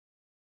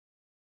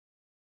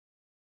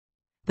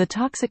The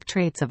toxic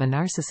traits of a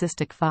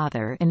narcissistic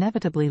father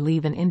inevitably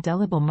leave an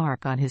indelible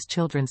mark on his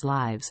children's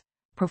lives,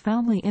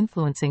 profoundly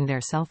influencing their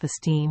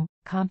self-esteem,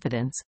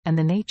 confidence, and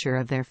the nature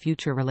of their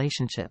future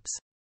relationships.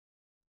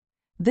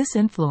 This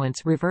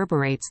influence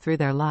reverberates through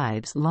their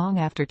lives long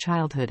after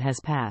childhood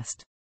has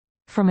passed.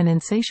 From an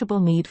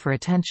insatiable need for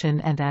attention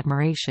and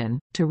admiration,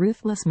 to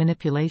ruthless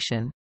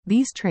manipulation,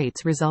 these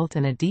traits result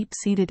in a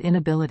deep-seated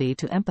inability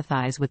to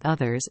empathize with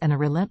others and a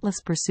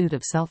relentless pursuit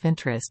of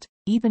self-interest,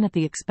 even at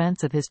the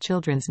expense of his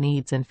children's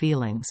needs and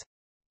feelings.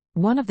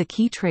 One of the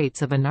key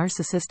traits of a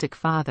narcissistic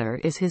father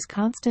is his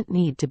constant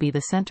need to be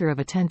the center of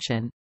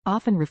attention,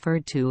 often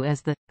referred to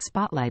as the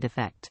spotlight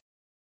effect.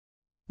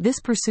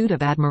 This pursuit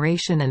of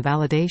admiration and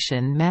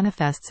validation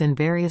manifests in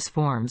various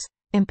forms,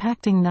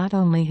 impacting not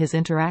only his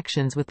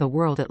interactions with the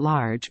world at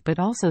large but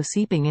also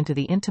seeping into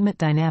the intimate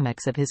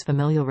dynamics of his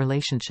familial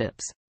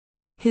relationships.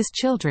 His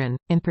children,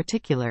 in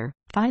particular,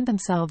 find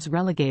themselves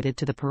relegated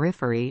to the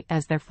periphery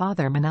as their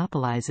father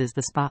monopolizes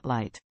the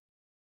spotlight.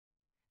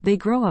 They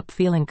grow up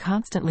feeling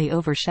constantly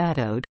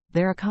overshadowed,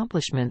 their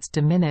accomplishments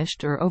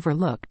diminished or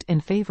overlooked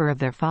in favor of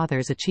their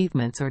father's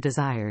achievements or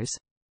desires.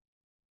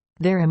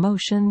 Their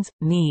emotions,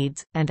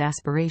 needs, and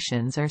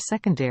aspirations are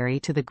secondary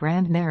to the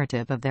grand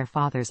narrative of their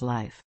father's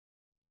life.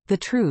 The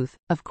truth,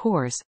 of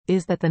course,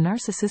 is that the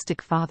narcissistic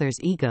father's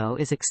ego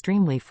is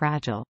extremely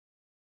fragile.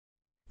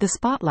 The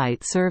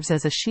spotlight serves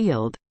as a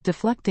shield,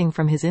 deflecting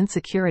from his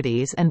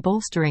insecurities and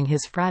bolstering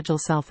his fragile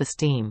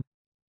self-esteem.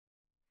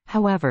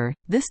 However,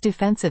 this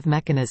defensive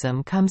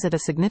mechanism comes at a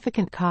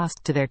significant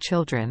cost to their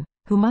children,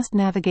 who must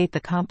navigate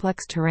the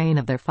complex terrain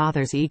of their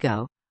father's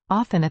ego,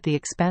 often at the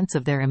expense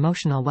of their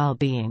emotional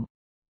well-being.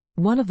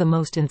 One of the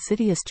most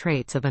insidious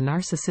traits of a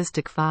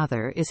narcissistic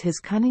father is his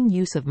cunning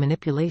use of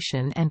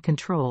manipulation and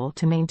control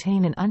to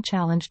maintain an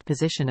unchallenged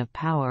position of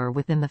power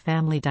within the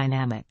family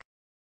dynamic.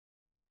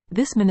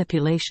 This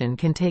manipulation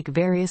can take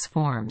various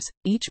forms,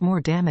 each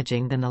more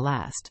damaging than the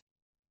last.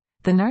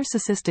 The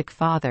narcissistic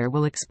father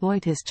will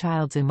exploit his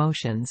child's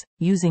emotions,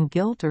 using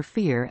guilt or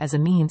fear as a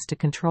means to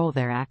control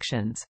their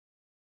actions.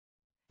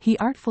 He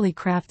artfully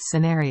crafts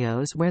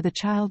scenarios where the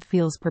child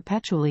feels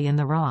perpetually in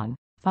the wrong,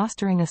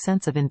 fostering a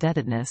sense of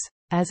indebtedness,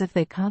 as if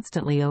they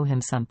constantly owe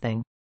him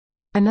something.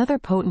 Another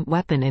potent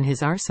weapon in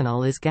his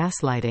arsenal is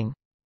gaslighting.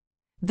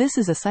 This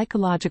is a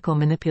psychological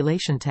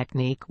manipulation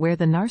technique where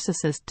the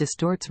narcissist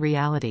distorts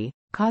reality,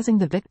 causing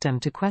the victim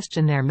to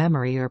question their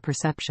memory or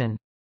perception.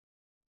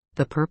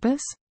 The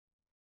purpose?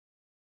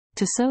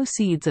 To sow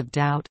seeds of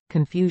doubt,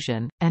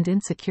 confusion, and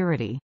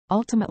insecurity,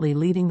 ultimately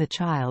leading the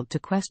child to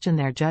question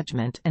their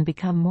judgment and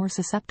become more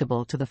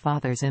susceptible to the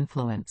father's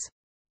influence.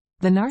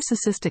 The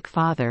narcissistic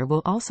father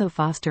will also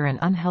foster an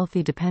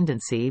unhealthy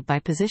dependency by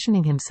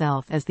positioning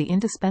himself as the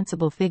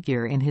indispensable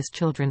figure in his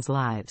children's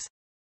lives.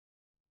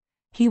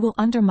 He will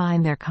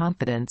undermine their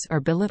confidence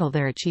or belittle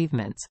their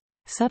achievements,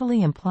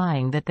 subtly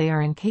implying that they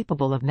are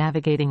incapable of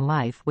navigating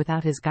life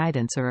without his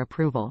guidance or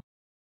approval.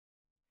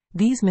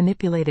 These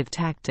manipulative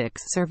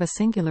tactics serve a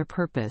singular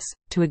purpose: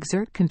 to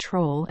exert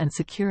control and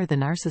secure the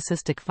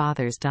narcissistic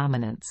father's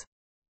dominance.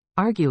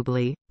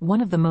 Arguably,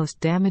 one of the most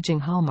damaging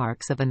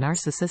hallmarks of a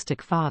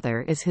narcissistic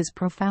father is his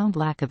profound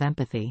lack of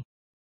empathy.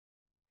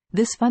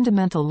 This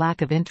fundamental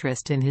lack of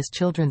interest in his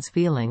children's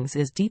feelings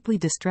is deeply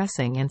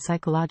distressing and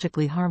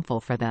psychologically harmful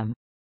for them.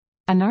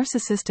 A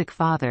narcissistic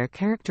father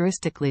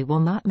characteristically will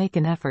not make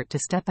an effort to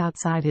step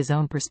outside his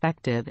own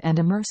perspective and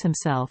immerse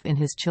himself in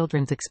his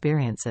children's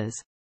experiences.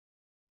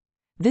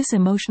 This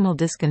emotional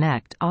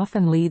disconnect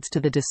often leads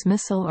to the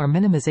dismissal or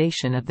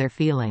minimization of their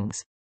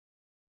feelings.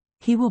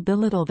 He will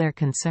belittle their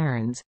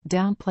concerns,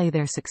 downplay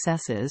their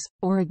successes,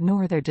 or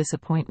ignore their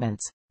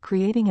disappointments,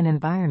 creating an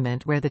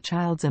environment where the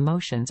child's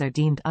emotions are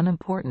deemed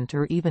unimportant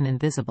or even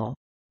invisible.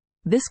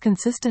 This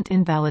consistent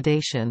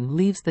invalidation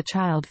leaves the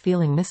child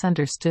feeling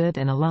misunderstood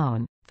and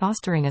alone,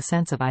 fostering a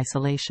sense of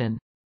isolation.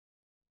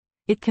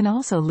 It can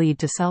also lead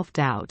to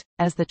self-doubt,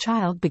 as the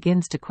child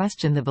begins to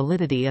question the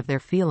validity of their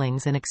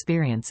feelings and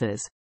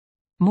experiences.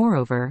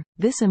 Moreover,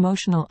 this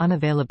emotional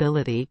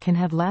unavailability can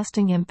have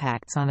lasting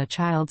impacts on a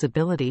child's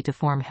ability to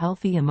form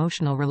healthy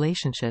emotional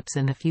relationships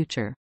in the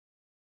future.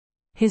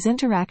 His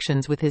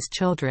interactions with his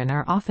children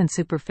are often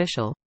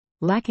superficial,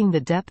 lacking the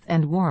depth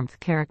and warmth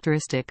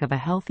characteristic of a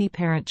healthy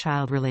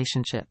parent-child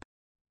relationship.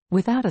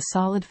 Without a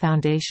solid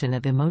foundation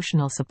of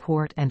emotional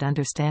support and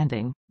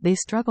understanding, they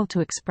struggle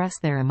to express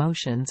their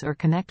emotions or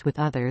connect with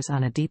others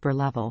on a deeper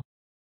level.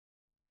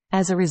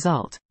 As a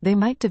result, they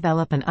might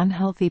develop an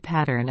unhealthy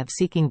pattern of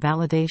seeking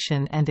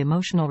validation and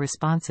emotional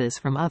responses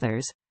from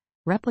others,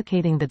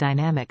 replicating the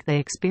dynamic they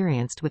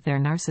experienced with their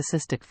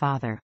narcissistic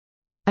father.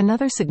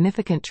 Another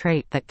significant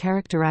trait that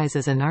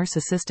characterizes a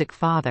narcissistic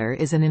father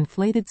is an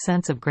inflated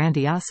sense of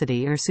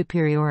grandiosity or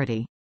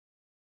superiority.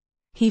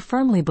 He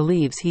firmly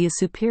believes he is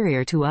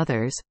superior to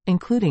others,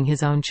 including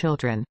his own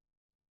children.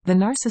 The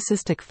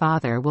narcissistic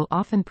father will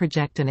often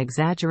project an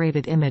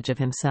exaggerated image of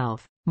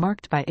himself,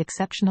 marked by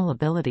exceptional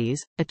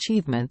abilities,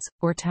 achievements,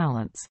 or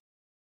talents.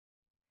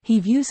 He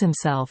views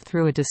himself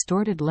through a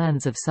distorted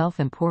lens of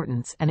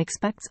self-importance and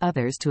expects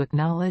others to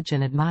acknowledge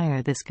and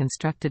admire this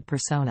constructed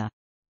persona.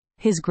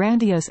 His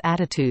grandiose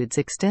attitudes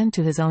extend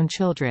to his own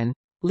children,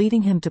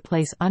 leading him to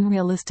place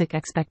unrealistic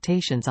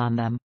expectations on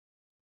them.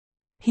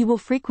 He will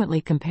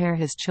frequently compare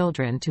his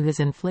children to his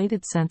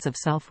inflated sense of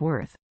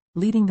self-worth,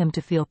 leading them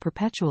to feel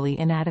perpetually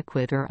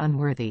inadequate or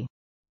unworthy.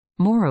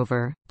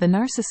 Moreover, the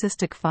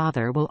narcissistic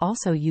father will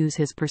also use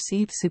his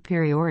perceived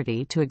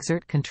superiority to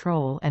exert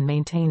control and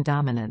maintain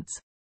dominance.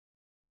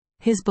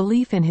 His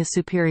belief in his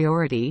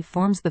superiority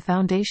forms the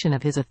foundation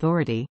of his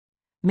authority,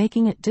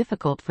 making it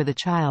difficult for the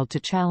child to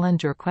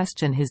challenge or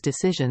question his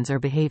decisions or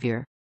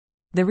behavior.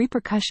 The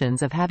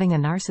repercussions of having a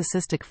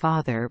narcissistic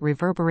father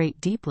reverberate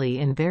deeply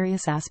in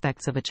various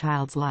aspects of a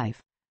child's life,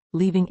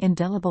 leaving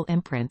indelible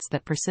imprints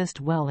that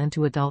persist well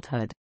into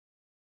adulthood.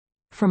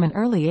 From an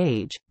early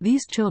age,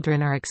 these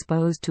children are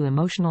exposed to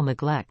emotional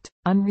neglect,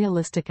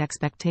 unrealistic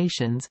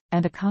expectations,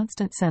 and a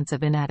constant sense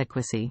of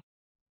inadequacy.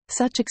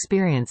 Such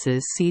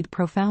experiences seed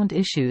profound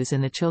issues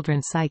in the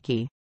children's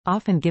psyche,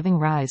 often giving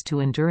rise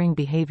to enduring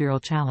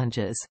behavioral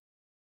challenges.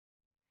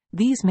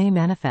 These may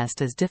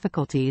manifest as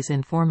difficulties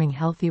in forming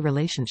healthy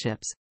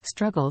relationships,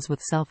 struggles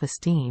with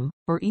self-esteem,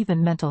 or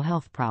even mental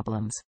health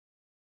problems.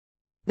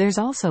 There's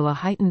also a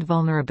heightened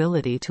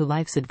vulnerability to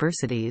life's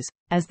adversities,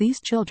 as these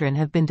children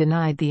have been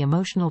denied the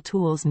emotional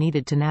tools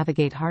needed to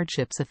navigate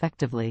hardships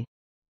effectively.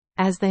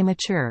 As they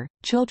mature,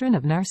 children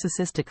of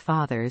narcissistic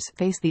fathers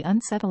face the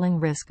unsettling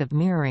risk of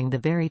mirroring the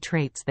very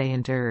traits they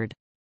endured.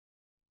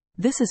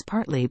 This is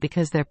partly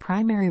because their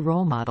primary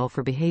role model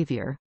for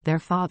behavior, their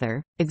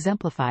father,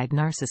 exemplified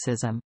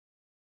narcissism.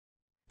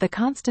 The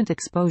constant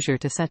exposure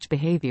to such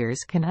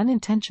behaviors can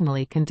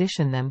unintentionally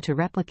condition them to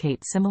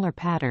replicate similar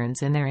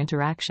patterns in their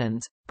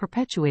interactions,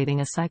 perpetuating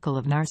a cycle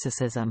of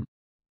narcissism.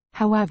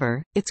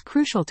 However, it's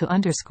crucial to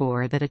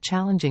underscore that a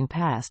challenging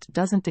past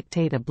doesn't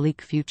dictate a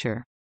bleak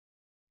future.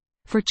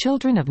 For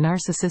children of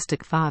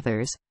narcissistic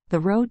fathers, the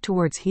road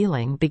towards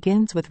healing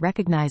begins with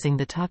recognizing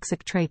the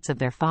toxic traits of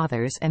their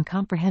fathers and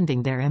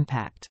comprehending their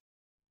impact.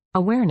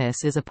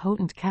 Awareness is a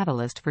potent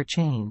catalyst for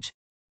change.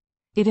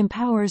 It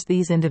empowers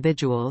these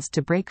individuals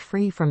to break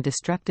free from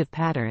destructive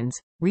patterns,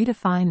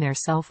 redefine their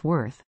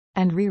self-worth,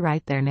 and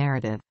rewrite their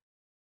narrative.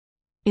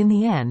 In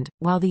the end,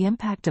 while the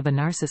impact of a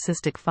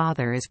narcissistic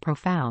father is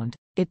profound,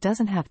 it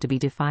doesn't have to be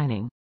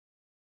defining.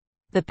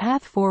 The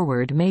path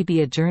forward may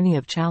be a journey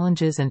of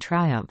challenges and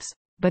triumphs,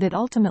 but it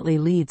ultimately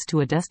leads to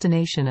a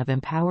destination of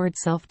empowered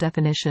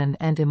self-definition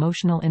and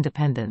emotional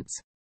independence.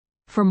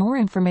 For more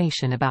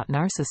information about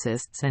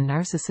narcissists and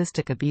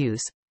narcissistic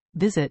abuse,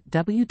 visit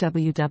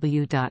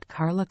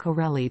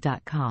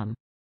www.carlacorelli.com.